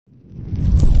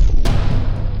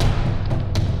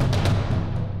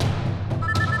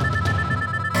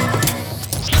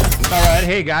right,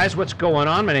 hey guys, what's going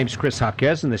on? My name's Chris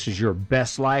Jaquez, and this is your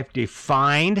Best Life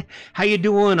Defined. How you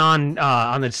doing on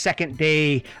the second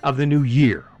day of the new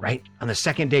year, right? On the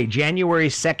second day, January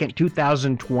 2nd,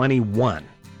 2021.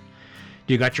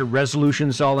 Do you got your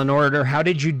resolutions all in order? How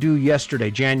did you do yesterday,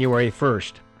 January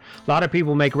 1st? A lot of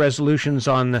people make resolutions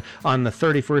on the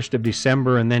 31st of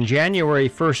December, and then January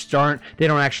 1st they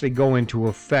don't actually go into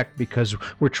effect because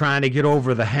we're trying to get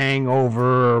over the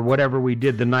hangover or whatever we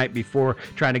did the night before,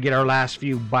 trying to get our last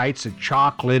few bites of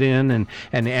chocolate in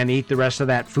and eat the rest of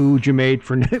that food you made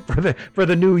for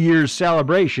the New Year's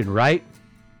celebration, right?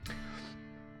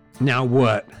 Now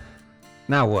what?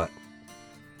 I'll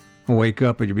wake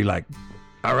up and you'll be like,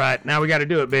 all right, now we got to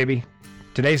do it, baby.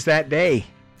 Today's that day.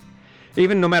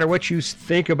 Even no matter what you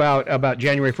think about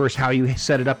January 1st, how you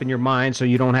set it up in your mind so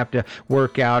you don't have to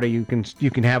work out, or you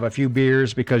can have a few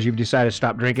beers because you've decided to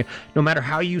stop drinking. No matter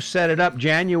how you set it up,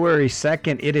 January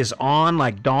 2nd, it is on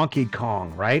like Donkey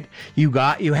Kong, right? You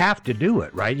have to do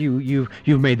it, right? You've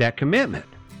made that commitment.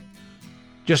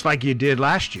 Just like you did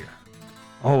last year.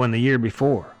 Oh, and the year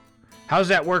before. How's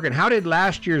that working? How did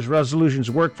last year's resolutions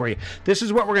work for you? This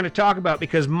is what we're going to talk about,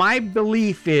 because my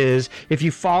belief is if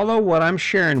you follow what I'm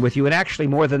sharing with you, and actually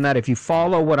more than that, if you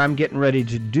follow what I'm getting ready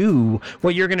to do,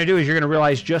 what you're going to do is you're going to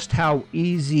realize just how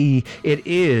easy it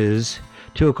is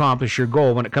to accomplish your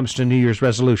goal when it comes to New Year's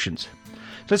resolutions.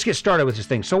 So let's get started with this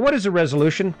thing. So what is a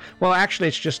resolution? Well, actually,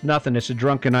 it's just nothing. It's a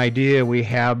drunken idea we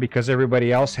have because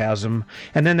everybody else has them.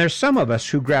 And then there's some of us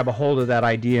who grab a hold of that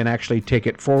idea and actually take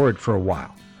it forward for a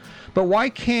while. But why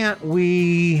can't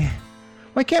we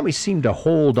seem to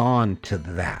hold on to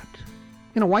that?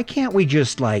 Why can't we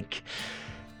just this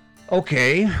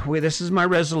is my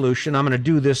resolution. I'm going to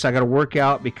do this. I got to work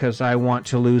out because I want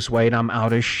to lose weight. I'm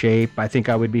out of shape. I think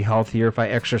I would be healthier if I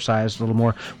exercised a little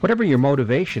more. Whatever your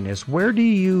motivation is, where do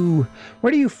you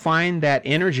find that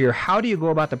energy, or how do you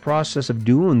go about the process of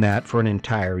doing that for an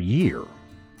entire year?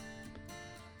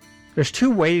 There's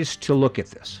two ways to look at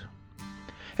this.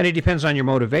 And it depends on your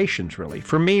motivations, really.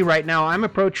 For me, right now, I'm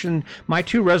approaching, my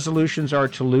two resolutions are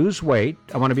to lose weight.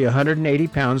 I want to be 180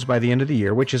 pounds by the end of the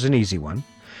year, which is an easy one.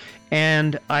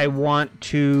 And I want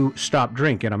to stop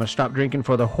drinking. I'm going to stop drinking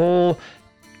for the whole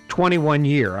 21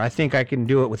 year. I think I can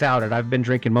do it without it. I've been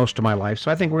drinking most of my life. So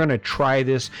I think we're going to try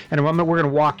this, and we're going to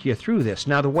walk you through this.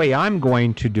 Now, the way I'm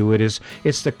going to do it is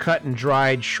it's the cut and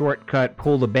dried, shortcut,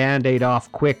 pull the Band-Aid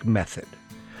off quick method.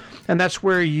 And that's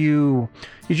where you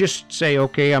just say,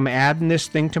 okay, I'm adding this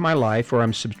thing to my life, or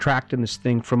I'm subtracting this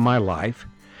thing from my life.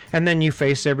 And then you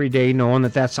face every day knowing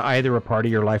that that's either a part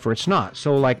of your life or it's not.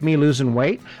 So like me losing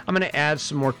weight, I'm going to add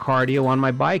some more cardio on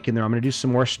my bike in there. I'm going to do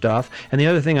some more stuff. And the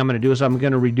other thing I'm going to do is I'm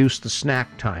going to reduce the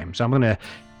snack times. I'm going to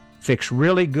fix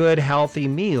really good, healthy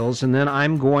meals, and then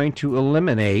I'm going to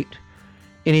eliminate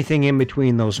anything in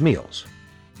between those meals.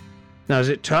 Now, is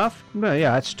it tough? Well,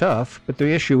 yeah, it's tough. But the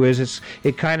issue is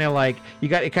it kind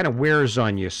of wears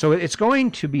on you. So it's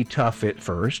going to be tough at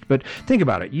first. But think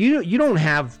about it. You don't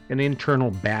have an internal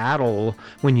battle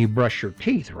when you brush your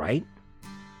teeth, right?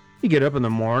 You get up in the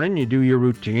morning, you do your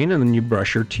routine, and then you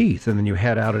brush your teeth, and then you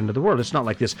head out into the world. It's not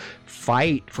like this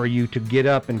fight for you to get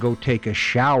up and go take a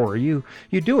shower. You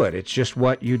do it. It's just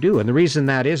what you do. And the reason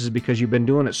that is because you've been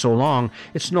doing it so long,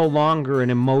 it's no longer an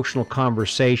emotional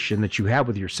conversation that you have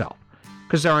with yourself,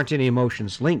 because there aren't any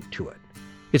emotions linked to it.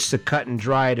 It's the cut and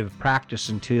dried of practice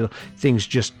until things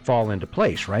just fall into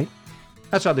place, right?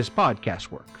 That's how this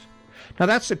podcast works. Now,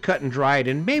 that's the cut and dried,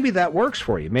 and maybe that works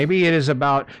for you. Maybe it is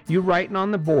about you writing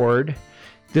on the board,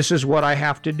 this is what I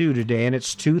have to do today, and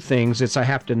it's two things. It's I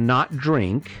have to not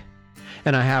drink,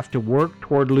 and I have to work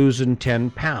toward losing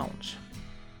 10 pounds.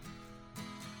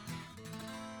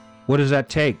 What does that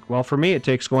take? Well, for me, it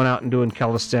takes going out and doing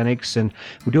calisthenics and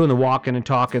doing the walking and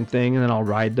talking thing, and then I'll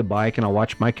ride the bike and I'll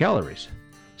watch my calories.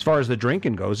 As far as the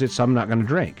drinking goes, I'm not going to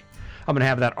drink. I'm going to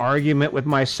have that argument with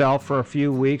myself for a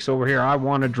few weeks over here. I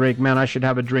want a drink, man. I should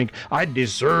have a drink. I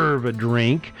deserve a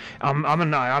drink.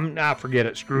 Forget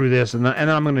it. Screw this. And then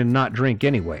I'm going to not drink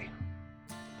anyway.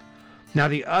 Now,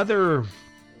 the other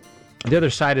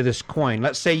side of this coin,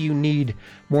 let's say you need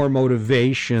more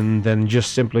motivation than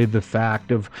just simply the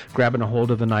fact of grabbing a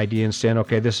hold of an idea and saying,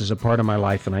 okay, this is a part of my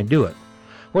life and I do it.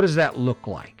 What does that look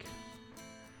like?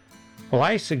 Well,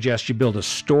 I suggest you build a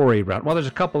story around. Well, there's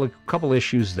a couple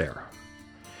issues there.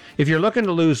 If you're looking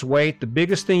to lose weight, the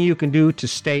biggest thing you can do to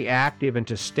stay active and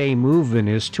to stay moving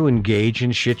is to engage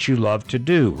in shit you love to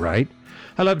do, right?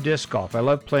 I love disc golf. I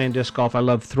love playing disc golf. I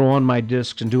love throwing my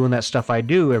discs and doing that stuff I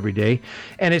do every day.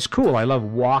 And it's cool. I love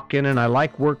walking and I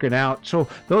like working out. So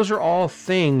those are all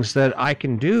things that I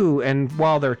can do. And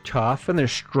while they're tough and they're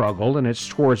struggle and it's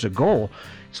towards a goal,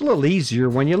 It's a little easier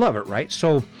when you love it, right?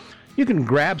 So you can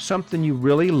grab something you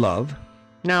really love.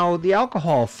 Now, the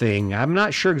alcohol thing, I'm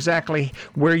not sure exactly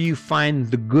where you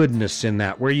find the goodness in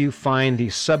that, where you find the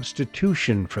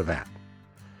substitution for that.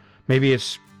 Maybe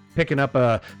it's picking up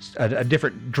a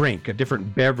different drink, a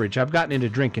different beverage. I've gotten into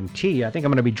drinking tea. I think I'm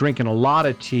going to be drinking a lot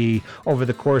of tea over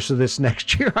the course of this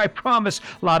next year. I promise.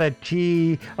 A lot of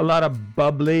tea, a lot of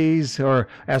bubblies, or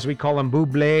as we call them,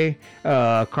 bubbly,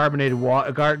 carbonated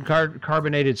water,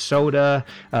 carbonated soda.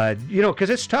 Because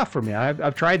it's tough for me.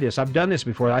 I've tried this. I've done this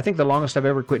before. I think the longest I've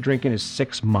ever quit drinking is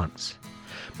 6 months.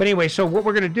 But anyway, so what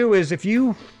we're going to do is if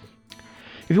you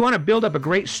want to build up a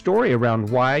great story around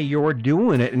why you're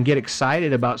doing it and get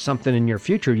excited about something in your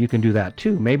future, you can do that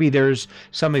too. Maybe there's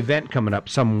some event coming up,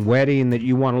 some wedding that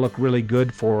you want to look really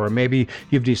good for, or maybe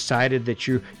you've decided that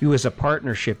you as a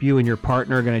partnership, you and your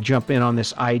partner are going to jump in on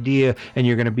this idea and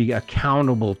you're going to be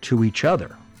accountable to each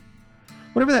other.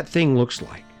 Whatever that thing looks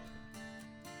like.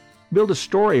 Build a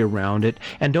story around it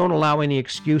and don't allow any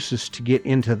excuses to get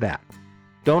into that.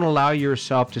 Don't allow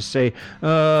yourself to say,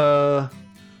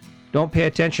 don't pay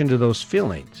attention to those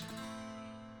feelings.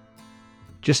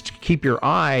 Just keep your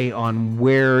eye on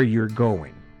where you're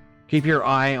going. Keep your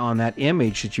eye on that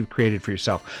image that you've created for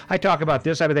yourself. I talk about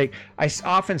this. I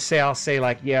often say, I'll say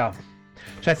like, yeah.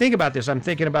 So I think about this. I'm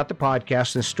thinking about the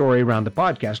podcast and the story around the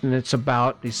podcast. And it's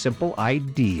about the simple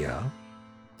idea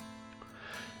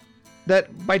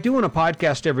that by doing a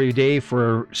podcast every day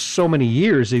for so many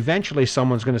years, eventually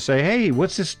someone's going to say, hey,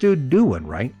 what's this dude doing,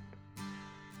 right?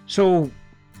 So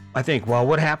I think, well,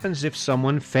 what happens if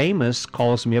someone famous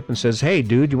calls me up and says, hey,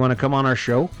 dude, you want to come on our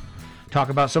show? Talk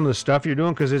about some of the stuff you're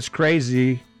doing because it's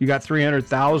crazy. You got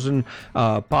 300,000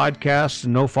 podcasts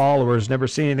and no followers, never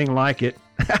seen anything like it.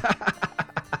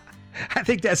 I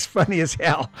think that's funny as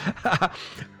hell.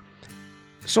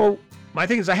 So my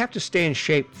thing is I have to stay in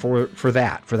shape for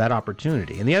that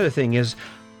opportunity. And the other thing is,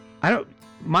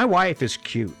 my wife is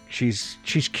cute. She's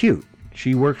cute.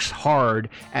 She works hard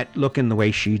at looking the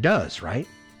way she does, right?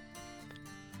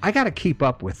 I got to keep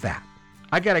up with that.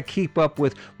 I got to keep up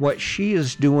with what she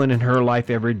is doing in her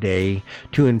life every day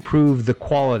to improve the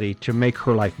quality, to make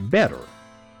her life better.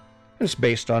 It's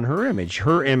based on her image.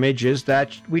 Her image is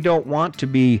that we don't want to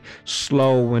be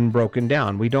slow and broken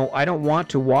down. I don't want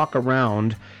to walk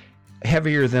around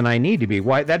heavier than I need to be.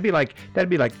 Why? That'd be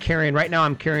like carrying, right now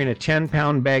I'm carrying a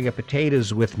 10-pound bag of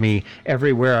potatoes with me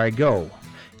everywhere I go.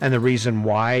 And the reason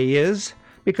why is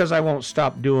because I won't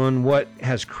stop doing what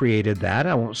has created that.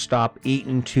 I won't stop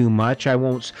eating too much. I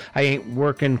ain't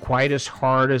working quite as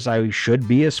hard as I should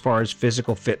be as far as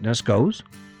physical fitness goes.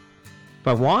 If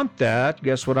I want that,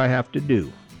 guess what I have to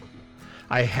do?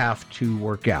 I have to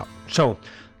work out. So,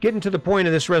 getting to the point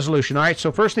of this resolution. All right,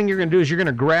 so first thing you're going to do is you're going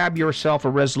to grab yourself a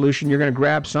resolution. You're going to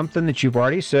grab something that you've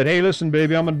already said, hey, listen,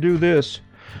 baby, I'm going to do this.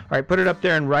 All right, put it up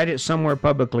there and write it somewhere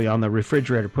publicly on the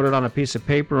refrigerator. Put it on a piece of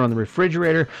paper on the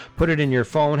refrigerator. Put it in your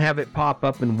phone. Have it pop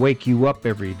up and wake you up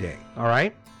every day. All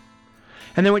right?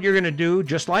 And then what you're going to do,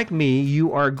 just like me,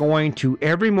 you are going to,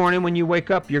 every morning when you wake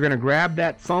up, you're going to grab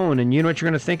that phone, and you know what you're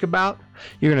going to think about?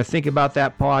 You're going to think about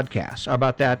that podcast,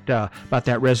 about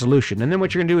that resolution. And then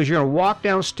what you're going to do is you're going to walk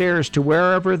downstairs to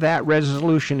wherever that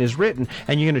resolution is written,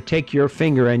 and you're going to take your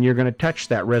finger and you're going to touch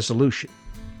that resolution.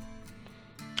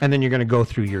 And then you're going to go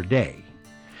through your day.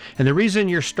 And the reason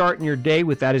you're starting your day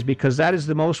with that is because that is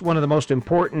one of the most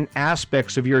important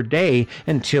aspects of your day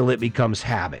until it becomes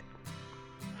habit.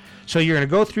 So you're going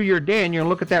to go through your day and you're going to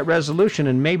look at that resolution,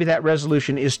 and maybe that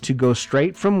resolution is to go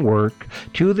straight from work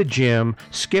to the gym,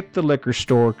 skip the liquor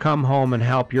store, come home and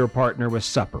help your partner with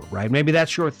supper, right? Maybe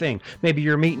that's your thing. Maybe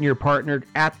you're meeting your partner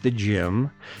at the gym,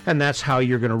 and that's how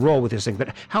you're going to roll with this thing.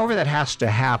 But however that has to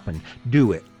happen,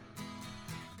 do it.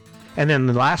 And then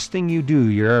the last thing you do,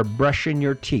 you're brushing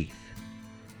your teeth.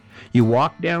 You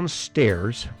walk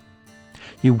downstairs,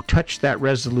 you touch that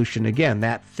resolution again,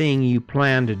 that thing you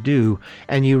plan to do,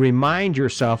 and you remind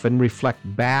yourself and reflect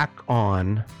back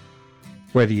on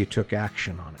whether you took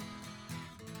action on it.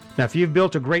 Now, if you've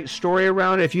built a great story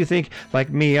around it, if you think, like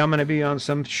me, I'm going to be on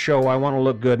some show, I want to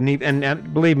look good,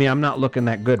 and believe me, I'm not looking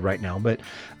that good right now, but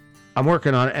I'm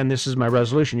working on it, and this is my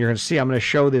resolution. You're going to see, I'm going to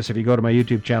show this. If you go to my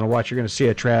YouTube channel, watch, you're going to see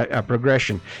a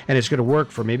progression, and it's going to work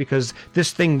for me because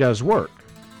this thing does work.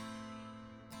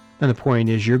 And the point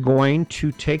is, you're going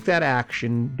to take that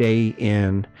action day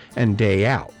in and day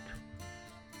out.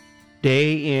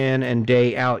 Day in and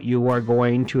day out, you are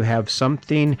going to have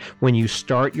something when you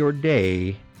start your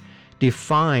day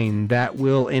defined that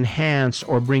will enhance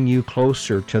or bring you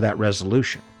closer to that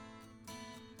resolution.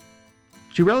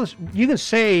 You can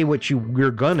say what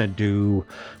you're going to do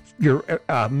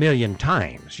a million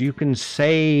times. You can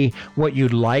say what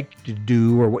you'd like to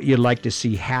do or what you'd like to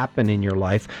see happen in your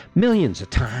life millions of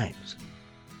times.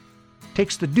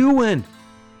 Takes the doing.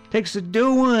 Takes the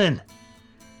doing.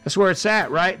 That's where it's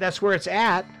at, right? That's where it's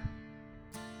at.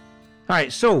 All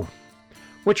right, so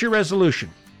what's your resolution?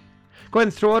 Go ahead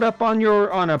and throw it up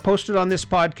post it on this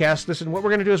podcast. Listen, what we're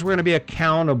going to do is we're going to be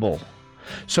accountable.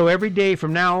 So every day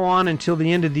from now on until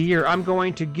the end of the year, I'm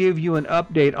going to give you an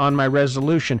update on my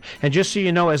resolution. And just so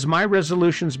you know, as my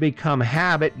resolutions become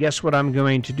habit, guess what I'm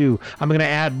going to do? I'm going to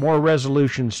add more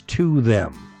resolutions to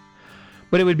them.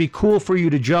 But it would be cool for you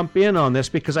to jump in on this,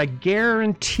 because I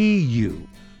guarantee you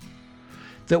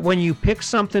that when you pick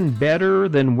something better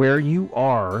than where you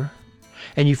are,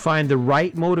 and you find the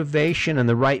right motivation and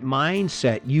the right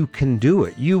mindset, you can do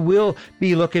it. You will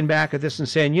be looking back at this and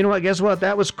saying, you know what, guess what?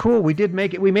 That was cool. We did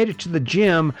make it. We made it to the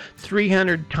gym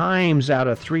 300 times out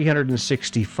of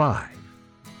 365.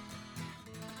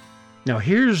 Now,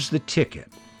 here's the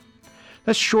ticket.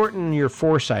 Let's shorten your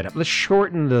foresight up. Let's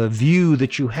shorten the view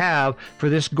that you have for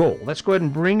this goal. Let's go ahead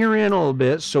and bring her in a little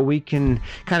bit so we can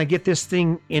kind of get this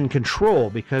thing in control.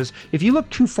 Because if you look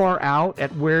too far out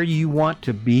at where you want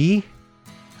to be,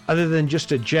 other than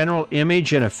just a general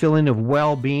image and a feeling of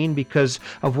well-being because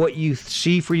of what you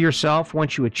see for yourself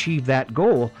once you achieve that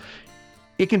goal,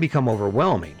 it can become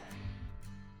overwhelming.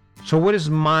 So what is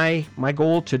my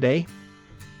goal today?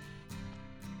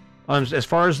 As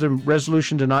far as the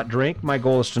resolution to not drink, my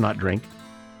goal is to not drink.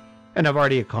 And I've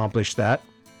already accomplished that,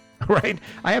 right?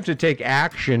 I have to take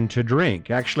action to drink.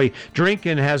 Actually,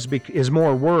 drinking is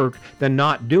more work than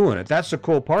not doing it. That's the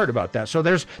cool part about that. So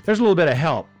there's a little bit of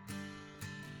help.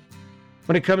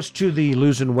 When it comes to the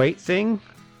losing weight thing,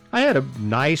 I had a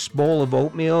nice bowl of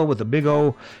oatmeal with a big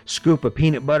old scoop of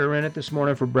peanut butter in it this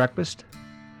morning for breakfast.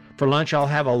 For lunch, I'll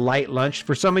have a light lunch.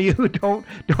 For some of you who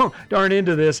aren't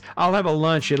into this, I'll have a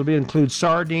lunch. It'll include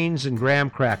sardines and graham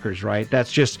crackers, right?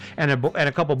 That's just and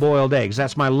a couple boiled eggs.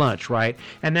 That's my lunch, right?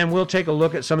 And then we'll take a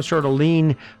look at some sort of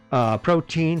lean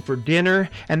protein for dinner,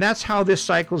 and that's how this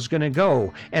cycle is going to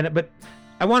go. But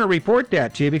I want to report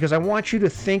that to you because I want you to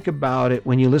think about it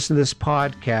when you listen to this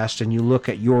podcast and you look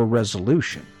at your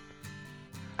resolution.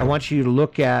 I want you to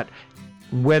look at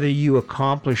whether you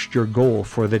accomplished your goal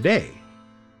for the day.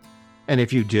 And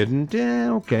if you didn't,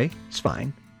 okay, it's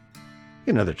fine.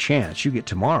 Get another chance. You get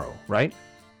tomorrow, right?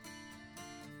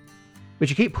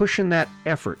 But you keep pushing that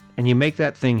effort and you make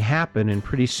that thing happen, and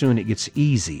pretty soon it gets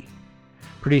easy.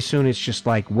 Pretty soon it's just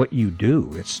like what you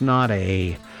do. It's not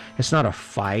a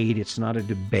fight. It's not a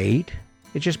debate.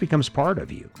 It just becomes part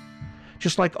of you.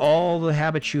 Just like all the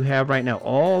habits you have right now,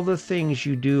 all the things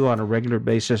you do on a regular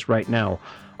basis right now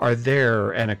are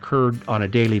there and occur on a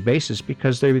daily basis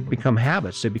because they become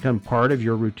habits. They become part of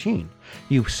your routine.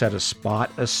 You set a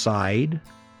spot aside,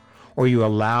 or you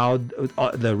allow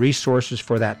the resources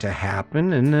for that to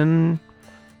happen, and then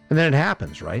it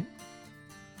happens, right?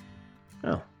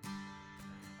 Oh,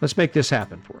 let's make this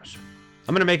happen for us.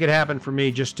 I'm going to make it happen for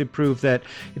me just to prove that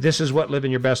this is what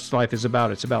living your best life is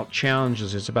about. It's about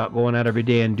challenges. It's about going out every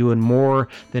day and doing more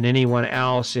than anyone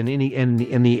else in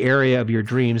the area of your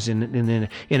dreams, in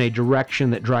a direction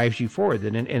that drives you forward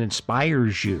and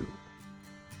inspires you.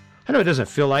 I know it doesn't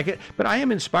feel like it, but I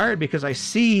am inspired because I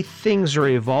see things are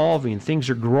evolving, things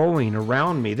are growing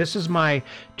around me. This is my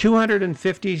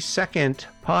 252nd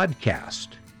podcast.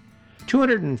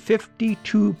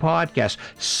 252 podcasts.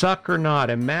 Suck or not,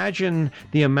 imagine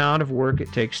the amount of work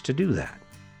it takes to do that.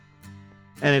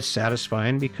 And it's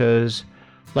satisfying because,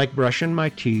 like brushing my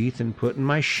teeth and putting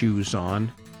my shoes on,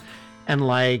 and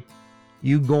like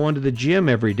you going to the gym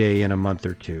every day in a month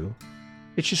or two,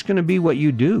 it's just going to be what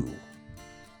you do.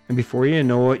 And before you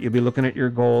know it, you'll be looking at your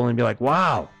goal and be like,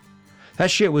 wow,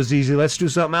 that shit was easy. Let's do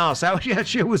something else. That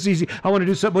shit was easy. I want to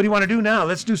do something. What do you want to do now?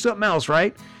 Let's do something else,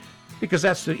 right? Because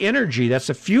that's the energy, that's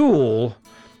the fuel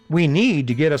we need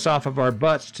to get us off of our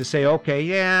butts to say, okay,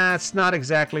 yeah, it's not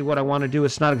exactly what I want to do.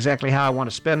 It's not exactly how I want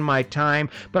to spend my time,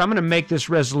 but I'm going to make this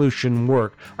resolution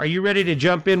work. Are you ready to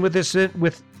jump in with this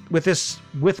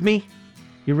with me?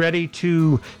 You ready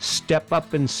to step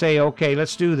up and say, okay,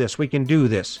 let's do this. We can do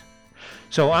this.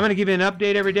 So I'm going to give you an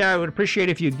update every day. I would appreciate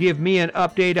if you give me an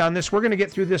update on this. We're going to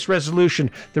get through this resolution.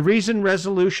 The reason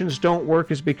resolutions don't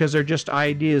work is because they're just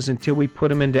ideas until we put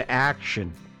them into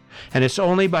action. And it's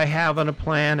only by having a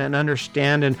plan and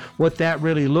understanding what that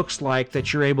really looks like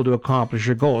that you're able to accomplish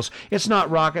your goals. It's not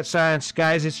rocket science,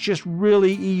 guys. It's just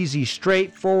really easy,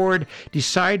 straightforward.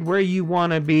 Decide where you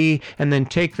want to be and then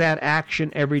take that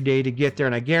action every day to get there.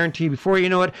 And I guarantee you, before you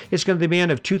know it, it's going to be the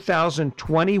end of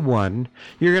 2021.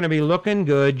 You're going to be looking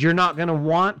good. You're not going to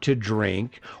want to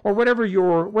drink or whatever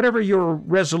your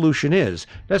resolution is.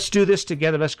 Let's do this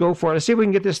together. Let's go for it. Let's see if we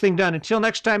can get this thing done. Until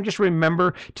next time, just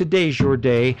remember, today's your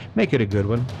day. Make it a good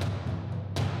one.